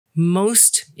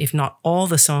Most, if not all,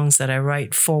 the songs that I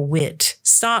write for Wit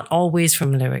start always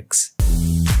from lyrics.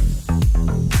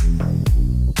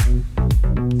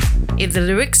 If the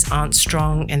lyrics aren't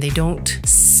strong and they don't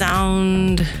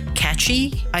sound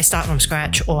catchy, I start from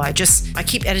scratch, or I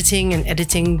keep editing and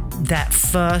editing that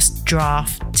first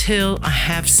draft till I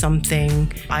have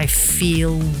something I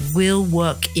feel will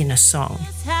work in a song.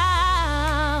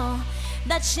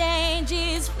 That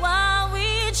changes what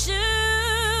we choose.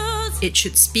 It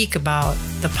should speak about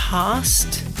the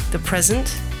past, the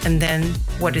present, and then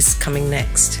what is coming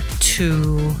next,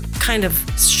 to kind of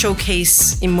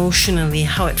showcase emotionally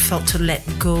how it felt to let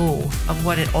go of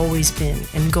what had always been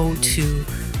and go to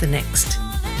the next.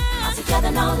 Together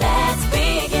now, let's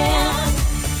begin.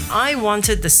 I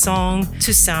wanted the song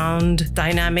to sound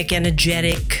dynamic,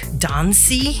 energetic,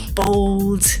 dancey,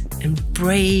 bold and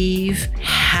brave,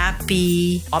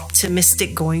 happy,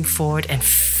 optimistic going forward, and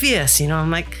fierce. You know,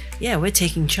 I'm like, yeah, we're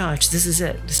taking charge. This is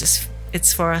it.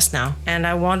 It's for us now. And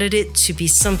I wanted it to be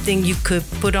something you could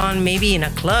put on maybe in a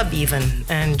club even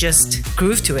and just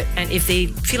groove to it. And if they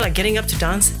feel like getting up to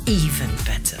dance, even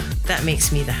better. That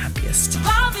makes me the happiest.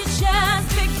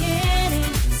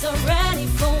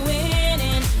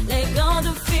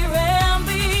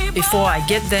 Before I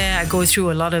get there, I go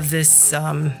through a lot of this,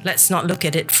 let's not look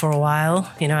at it for a while.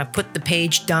 You know, I put the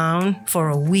page down for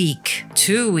a week,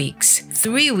 2 weeks,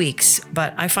 3 weeks.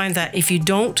 But I find that if you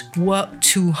don't work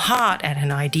too hard at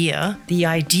an idea, the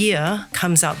idea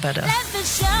comes out better. Let the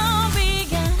show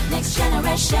begin. Next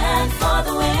generation for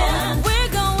the win.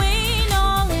 We're going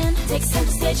all in. Take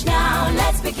center stage now.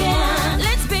 Let's begin.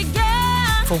 Let's begin.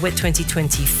 For Wit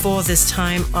 2024 this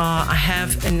time, I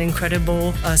have an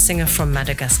incredible singer from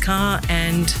Madagascar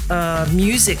and a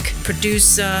music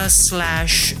producer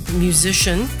slash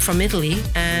musician from Italy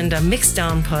and a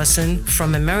mixdown person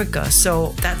from America.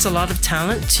 So that's a lot of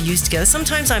talent to use together.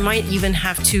 Sometimes I might even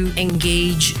have to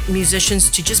engage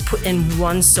musicians to just put in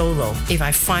one solo if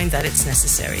I find that it's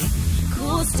necessary.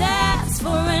 Cool steps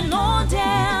for an old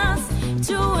dance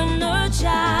to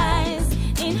energize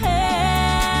in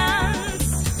hands.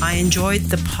 I enjoyed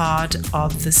the part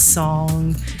of the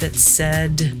song that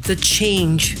said the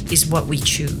change is what we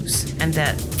choose and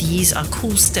that these are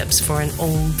cool steps for an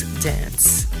old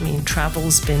dance. I mean,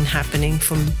 travel's been happening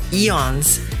for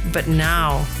eons, but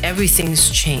now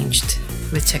everything's changed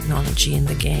with technology in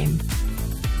the game.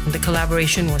 The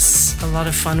collaboration was a lot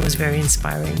of fun, was very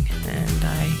inspiring, and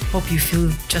I hope you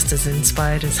feel just as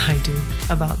inspired as I do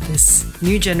about this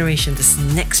new generation, this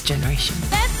next generation.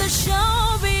 Let the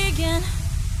show begin.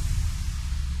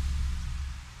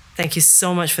 Thank you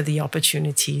so much for the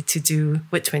opportunity to do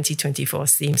Wit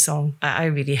 2024's theme song. I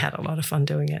really had a lot of fun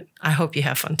doing it. I hope you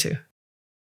have fun too.